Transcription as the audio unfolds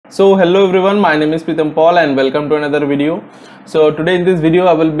So hello everyone, my name is Pritam Paul and welcome to another video. So today in this video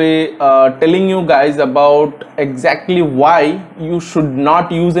I will be telling you guys about exactly why you should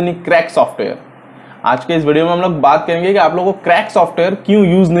not use any crack software. आज के इस video में हम लोग बात करेंगे कि आप लोगों को क्रैक सॉफ्टवेयर क्यों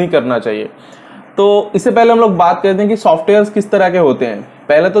यूज नहीं करना चाहिए। तो इससे पहले हम लोग बात करते हैं कि सॉफ्टवेयर्स किस तरह के होते हैं।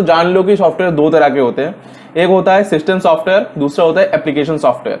 पहले तो जान लो कि सॉफ्टवेयर दो तरह के होते हैं, एक होता है सिस्टम सॉफ्टवेयर, दूसरा होता है एप्लीकेशन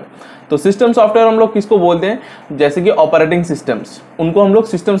सॉफ्टवेयर। तो सिस्टम सॉफ्टवेयर हम लोग किसको बोलते हैं, जैसे कि ऑपरेटिंग सिस्टम्स, उनको हम लोग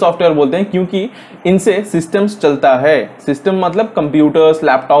सिस्टम सॉफ्टवेयर बोलते हैं क्योंकि इनसे सिस्टम्स चलता है। सिस्टम मतलब कंप्यूटर्स,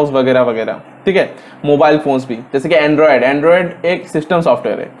 लैपटॉप्स वगैरह वगैरह, ठीक है, मोबाइल फोन्स भी, जैसे कि एंड्रॉयड एक सिस्टम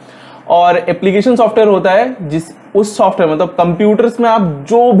सॉफ्टवेयर है। और एप्लीकेशन सॉफ्टवेयर होता है जिस उस सॉफ्टवेयर मतलब कंप्यूटर्स में आप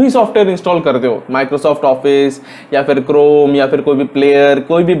जो भी सॉफ्टवेयर इंस्टॉल करते हो, माइक्रोसॉफ्ट ऑफिस या फिर क्रोम या फिर कोई भी प्लेयर,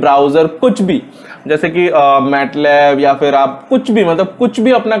 कोई भी ब्राउजर, कुछ भी, जैसे कि मैटलैब या फिर आप कुछ भी, मतलब कुछ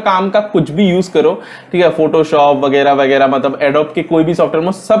भी अपना काम का कुछ भी यूज करो, ठीक है, फोटोशॉप वगैरह वगैरह, मतलब एडोब के कोई भी सॉफ्टवेयर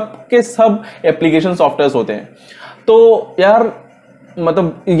में सब के सब एप्लीकेशन सॉफ्टवेयर होते हैं। तो यार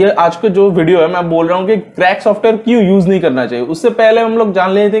मतलब ये आज का जो वीडियो है मैं बोल रहा हूँ कि क्रैक सॉफ्टवेयर क्यों यूज नहीं करना चाहिए। उससे पहले हम लोग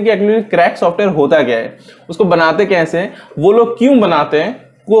जान लेते हैं कि एक्चुअली क्रैक सॉफ्टवेयर होता क्या है, उसको बनाते कैसे हैं, वो लोग क्यों बनाते हैं,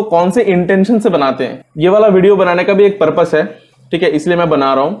 वो कौन से इंटेंशन से बनाते हैं। ये वाला वीडियो बनाने का भी एक पर्पस है, ठीक है, इसलिए मैं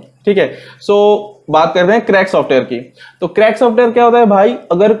बना रहा हूँ, ठीक है। सो बात करते हैं क्रैक सॉफ्टवेयर की। तो क्रैक सॉफ्टवेयर क्या होता है भाई,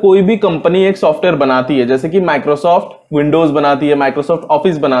 अगर कोई भी कंपनी एक सॉफ्टवेयर बनाती है, जैसे कि माइक्रोसॉफ्ट विंडोज बनाती है, माइक्रोसॉफ्ट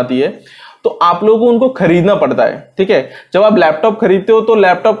ऑफिस बनाती है, तो आप लोगों को उनको खरीदना पड़ता है, ठीक है। जब आप लैपटॉप खरीदते हो तो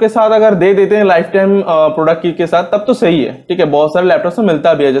लैपटॉप के साथ अगर दे देते हैं लाइफ टाइम प्रोडक्ट के साथ, तब तो सही है, ठीक है। बहुत सारे लैपटॉप से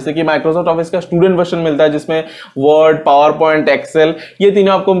मिलता भी है, जैसे कि माइक्रोसॉफ्ट ऑफिस का स्टूडेंट वर्जन मिलता है जिसमें वर्ड, पावर पॉइंट, एक्सेल, ये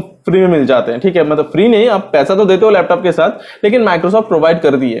तीनों आपको फ्री में मिल जाते हैं, ठीक है। मतलब फ्री नहीं, आप पैसा तो देते हो लैपटॉप के साथ, लेकिन माइक्रोसॉफ्ट प्रोवाइड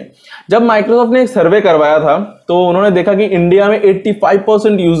कर दी है। जब माइक्रोसॉफ्ट ने एक सर्वे करवाया था तो उन्होंने देखा कि इंडिया में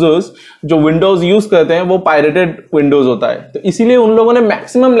 85% यूजर्स जो विंडोज यूज करते हैं वो पायरेटेड विंडोज होता है। तो इसीलिए उन लोगों ने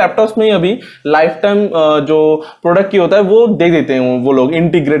मैक्सिमम लैपटॉप्स में ही अभी लाइफ टाइम जो प्रोडक्ट की होता है वो दे देते हैं वो लोग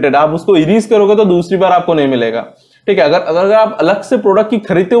इंटीग्रेटेड। आप उसको इरीज करोगे तो दूसरी बार आपको नहीं मिलेगा, ठीक है। अगर आप अलग से प्रोडक्ट की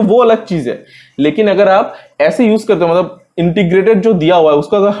खरीदते हो वो अलग चीज है, लेकिन अगर आप ऐसे यूज करते हो, मतलब इंटीग्रेटेड जो दिया हुआ है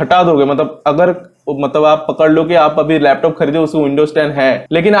उसको अगर हटा दोगे, मतलब आप पकड़ लो कि आप अभी लैपटॉप खरीदे, उसको विंडोज 10 है,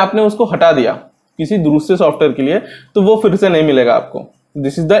 लेकिन आपने उसको हटा दिया किसी दूसरे सॉफ्टवेयर के लिए, तो वो फिर से नहीं मिलेगा आपको।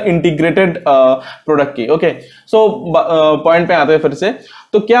 This is the integrated product की, ओके। सो पॉइंट पे आते हैं फिर से।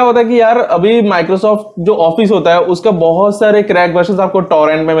 तो क्या होता है कि यार अभी माइक्रोसॉफ्ट जो ऑफिस होता है उसका बहुत सारे क्रैक वर्जन आपको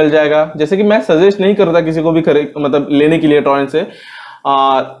टॉरेंट में मिल जाएगा। जैसे कि मैं सजेस्ट नहीं करता किसी को भी मतलब लेने के लिए टॉरेंट से,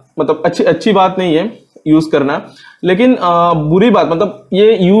 मतलब अच्छी बात नहीं है यूज करना, लेकिन बुरी बात, मतलब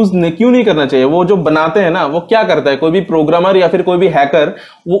ये यूज क्यों नहीं करना चाहिए। वो जो बनाते हैं ना, वो क्या करता है, कोई भी प्रोग्रामर या फिर कोई भी हैकर,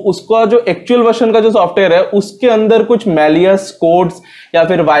 वो उसका जो एक्चुअल वर्जन का जो सॉफ्टवेयर है उसके अंदर कुछ मैलियस कोड्स या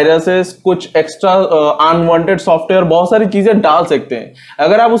फिर वायरसेस, कुछ एक्स्ट्रा अनवांटेड सॉफ्टवेयर, बहुत सारी चीजें डाल सकते हैं।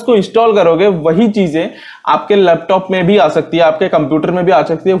 अगर आप उसको इंस्टॉल करोगे वही चीजें आपके लैपटॉप में भी आ सकती है, आपके कंप्यूटर में भी आ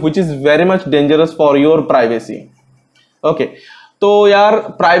सकती है, which is very much dangerous for your privacy, okay. तो यार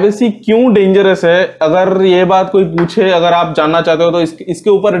प्राइवेसी क्यों डेंजरस है, अगर ये बात कोई पूछे, अगर आप जानना चाहते हो तो इसके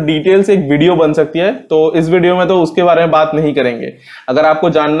ऊपर डिटेल से एक वीडियो बन सकती है। तो इस वीडियो में तो उसके बारे में बात नहीं करेंगे। अगर आपको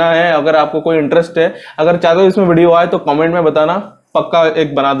जानना है, अगर आपको कोई इंटरेस्ट है, अगर चाहते हो इसमें वीडियो आए तो कमेंट में बताना, पक्का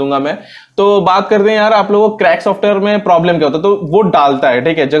एक बना दूंगा मैं। तो बात करते हैं यार आप लोगों को क्रैक सॉफ्टवेयर में प्रॉब्लम क्या होता है। तो वो डालता है,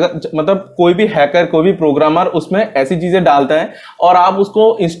 ठीक है, मतलब कोई भी हैकर, कोई भी प्रोग्रामर उसमें ऐसी चीजें डालता है और आप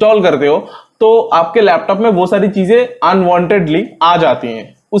उसको इंस्टॉल करते हो तो आपके लैपटॉप में वो सारी चीजें अनवांटेडली आ जाती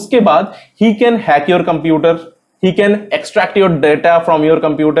हैं। उसके बाद he can hack your computer, he can extract your data from your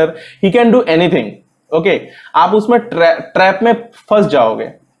computer, he can do anything, okay. आप उसमें ट्रैप में फंस जाओगे।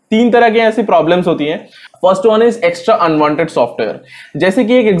 तीन तरह की ऐसी प्रॉब्लम्स होती हैं। First one is extra unwanted software. जैसे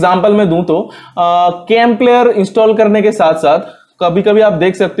कि एक एग्जांपल मैं दूं तो कैम प्लेयर इंस्टॉल करने के साथ साथ कभी कभी आप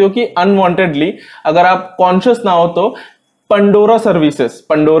देख सकते हो कि अनवांटेडली, अगर आप कॉन्शियस ना हो तो पंडोरा सर्विसेज,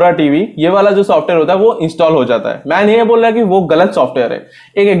 पंडोरा टीवी, ये वाला जो सॉफ्टवेयर होता है वो इंस्टॉल हो जाता है। मैं नहीं बोल रहा कि वो गलत सॉफ्टवेयर है,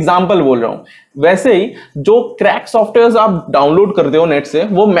 एक एग्जांपल बोल रहा हूं। वैसे ही जो क्रैक सॉफ्टवेयर आप डाउनलोड करते हो नेट से,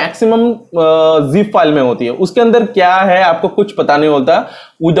 वो मैक्सिमम जिप फाइल में होती है। उसके अंदर क्या है आपको कुछ पता नहीं होता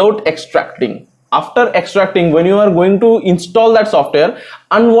without extracting. After extracting, when you are going to install that software,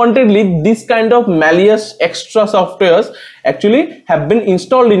 unwantedly this kind of malicious extra softwares actually have been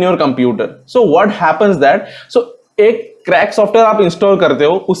installed in your computer. So what happens that, so एक crack software आप install करते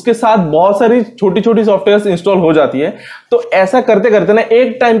हो, उसके साथ बहुत सारी छोटी छोटी सॉफ्टवेयर इंस्टॉल हो जाती है। तो ऐसा करते करते ना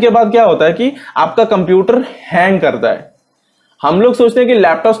एक टाइम के बाद क्या होता है कि आपका कंप्यूटर हैंग करता है। हम लोग सोचते हैं कि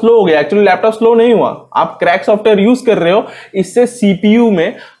लैपटॉप स्लो हो गया, एक्चुअली लैपटॉप स्लो नहीं हुआ, आप क्रैक सॉफ्टवेयर यूज कर रहे हो, इससे सीपीयू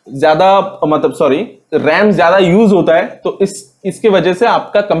में ज्यादा मतलब सॉरी रैम ज्यादा यूज होता है, तो इसके वजह से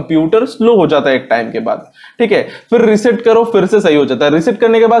आपका कंप्यूटर स्लो हो जाता है एक टाइम के बाद। ठीक है, फिर रिसेट करो, फिर से सही हो जाता है। रिसेट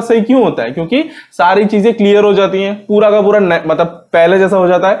करने के बाद सही क्यों होता है? क्योंकि सारी चीजें क्लियर हो जाती हैं, पूरा का पूरा मतलब पहले जैसा हो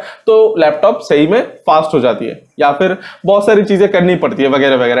जाता है, तो लैपटॉप सही में फास्ट हो जाती है, या फिर बहुत सारी चीजें करनी पड़ती है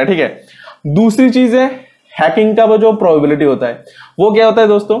वगैरह वगैरह। ठीक है, दूसरी चीज है हैकिंग का वो जो प्रोबेबिलिटी होता है, वो क्या होता है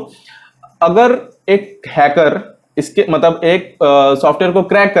दोस्तों, अगर एक हैकर इसके मतलब एक सॉफ्टवेयर को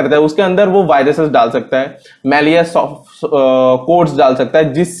क्रैक करता है, उसके अंदर वो वायरसेस डाल सकता है, मैलियस कोड्स डाल सकता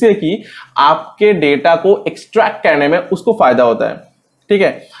है, जिससे कि आपके डेटा को एक्सट्रैक्ट करने में उसको फायदा होता है। ठीक है,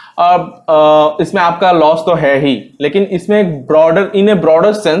 अब इसमें आपका लॉस तो है ही, लेकिन इसमें एक broader in A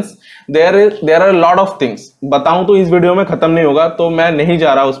broader sense there are lot of things. बताऊं तो इस वीडियो में खत्म नहीं होगा, तो मैं नहीं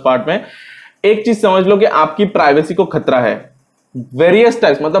जा रहा उस पार्ट में। एक चीज समझ लो कि आपकी प्राइवेसी को खतरा है। वेरियस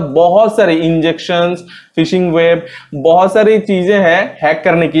टाइप्स मतलब बहुत सारे इंजेक्शंस, फिशिंग वेब, बहुत सारी चीजें हैं हैक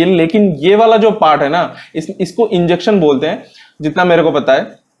करने के लिए, लेकिन ये वाला जो पार्ट है ना, इसको इंजेक्शन बोलते हैं जितना मेरे को पता है।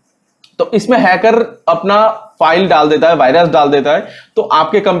 तो इसमें हैकर अपना फाइल डाल देता है, वायरस डाल देता है, तो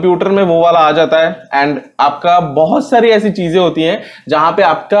आपके कंप्यूटर में वो वाला आ जाता है, एंड आपका बहुत सारी ऐसी चीजें होती हैं जहां पे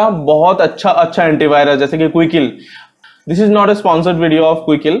आपका बहुत अच्छा एंटीवायरस, जैसे कि Quick Heal. This is not a sponsored video of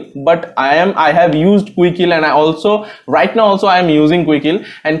Quickkill, but I have used Quickkill, and right now I am using Quickkill,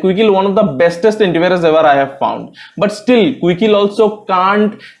 and Quickkill one of the bestest antivirus ever I have found. But still Quickkill also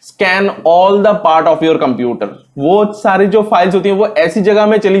can't scan all the part of your computer. वो सारी जो files होती हैं वो ऐसी जगह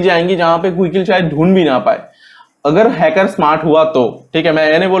में चली जाएंगी जहां पे Quickkill शायद ढूंढ भी ना पाए, अगर हैकर स्मार्ट हुआ तो। ठीक है, मैं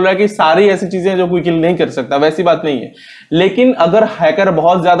ये नहीं बोल रहा कि सारी ऐसी चीजें जो क्विकिल नहीं कर सकता, वैसी बात नहीं है, लेकिन अगर हैकर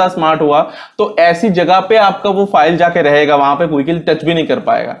बहुत ज्यादा स्मार्ट हुआ तो ऐसी जगह पे आपका वो फाइल जाके रहेगा, वहां पे क्विकिल टच भी नहीं कर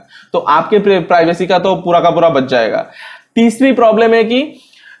पाएगा, तो आपके प्राइवेसी का तो पूरा का पूरा बच जाएगा। तीसरी प्रॉब्लम है कि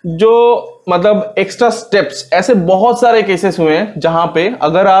जो मतलब एक्स्ट्रा स्टेप्स, ऐसे बहुत सारे केसेस हुए हैं जहां पे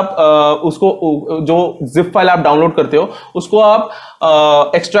अगर आप उसको जो जिप फाइल आप डाउनलोड करते हो उसको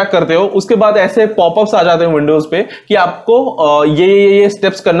आप एक्सट्रैक्ट करते हो, उसके बाद ऐसे पॉपअप्स आ जाते हैं विंडोज पे कि आपको ये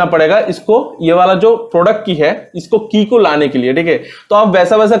स्टेप्स करना पड़ेगा, इसको ये वाला जो प्रोडक्ट की है इसको की को लाने के लिए। ठीक है, तो आप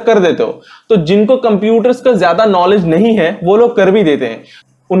वैसा वैसा कर देते हो, तो जिनको कंप्यूटर्स का ज्यादा नॉलेज नहीं है वो लोग कर भी देते हैं,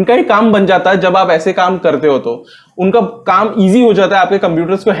 उनका ही काम बन जाता है। जब आप ऐसे काम करते हो तो उनका काम इजी हो जाता है आपके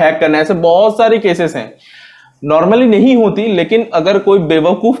कंप्यूटर्स को हैक करना। ऐसे बहुत सारे केसेस हैं, नॉर्मली नहीं होती, लेकिन अगर कोई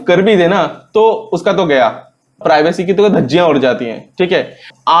बेवकूफ कर भी देना तो उसका तो गया, प्राइवेसी की तो धज्जियां उड़ जाती हैं। ठीक है,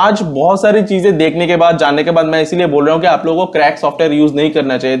 आज बहुत सारी चीजें देखने के बाद, जानने के बाद मैं इसीलिए बोल रहा हूं कि आप लोगों को क्रैक सॉफ्टवेयर यूज नहीं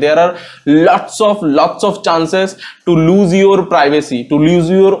करना चाहिए। There are lots of chances to lose your privacy, to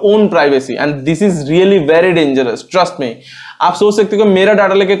lose your own privacy, and this is really very dangerous, trust me. आप सोच सकते हो कि मेरा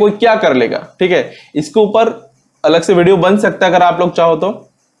डाटा लेके कोई क्या कर लेगा। ठीक है, इसके ऊपर अलग से वीडियो बन सकता है, अगर आप लोग चाहो तो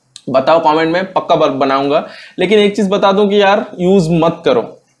बताओ कमेंट में, पक्का बनाऊंगा। लेकिन एक चीज बता दूं कि यार यूज मत करो।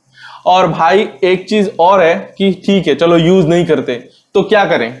 और भाई एक चीज और है कि ठीक है चलो यूज नहीं करते तो क्या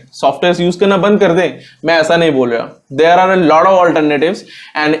करें, सॉफ्टवेयर यूज करना बंद कर दें? मैं ऐसा नहीं बोल रहा, there are a lot of alternatives,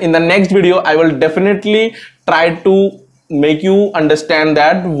 and in the next video I will definitely try to make you understand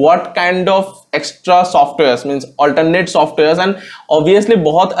that what kind of extra softwares means alternate softwares, and obviously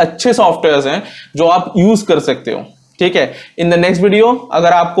बहुत अच्छे softwares हैं जो आप use कर सकते हो। ठीक है, इन द नेक्स्ट वीडियो,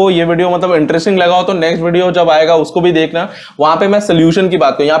 अगर आपको ये वीडियो मतलब इंटरेस्टिंग लगा हो तो नेक्स्ट वीडियो जब आएगा उसको भी देखना। वहां पे मैं सोल्यूशन की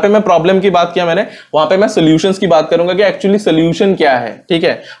बात करूं, यहाँ पे मैं प्रॉब्लम की बात किया मैंने, वहां पे मैं सोल्यूशंस की बात करूंगा कि एक्चुअली सोल्यूशन क्या है। ठीक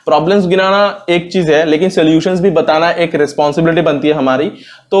है, प्रॉब्लम्स गिनाना एक चीज है, लेकिन सोल्यूशंस भी बताना एक रिस्पॉन्सिबिलिटी बनती है हमारी,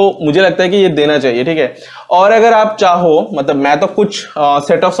 तो मुझे लगता है कि ये देना चाहिए। ठीक है, और अगर आप चाहो, मतलब मैं तो कुछ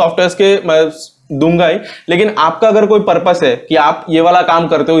सेट ऑफ सॉफ्टवेयर के मैं दूंगा ही, लेकिन आपका अगर कोई पर्पस है कि आप ये वाला काम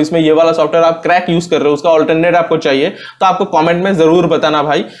करते हो, इसमें ये वाला सॉफ्टवेयर आप क्रैक यूज कर रहे हो, उसका ऑल्टरनेट आपको चाहिए, तो आपको कमेंट में जरूर बताना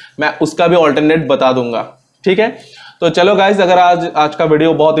भाई, मैं उसका भी ऑल्टरनेट बता दूंगा। ठीक है, तो चलो गाइस, अगर आज का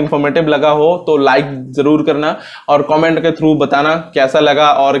वीडियो बहुत इंफॉर्मेटिव लगा हो तो लाइक जरूर करना, और कमेंट के थ्रू बताना कैसा लगा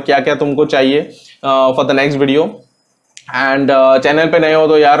और क्या क्या तुमको चाहिए for the next video. And channel पे नए हो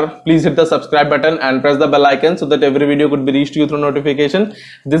तो यार please hit the subscribe button and press the bell icon so that every video could be reached you through notification.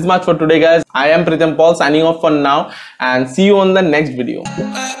 This much for today guys. I am Pritam Paul signing off for now and see you on the next video.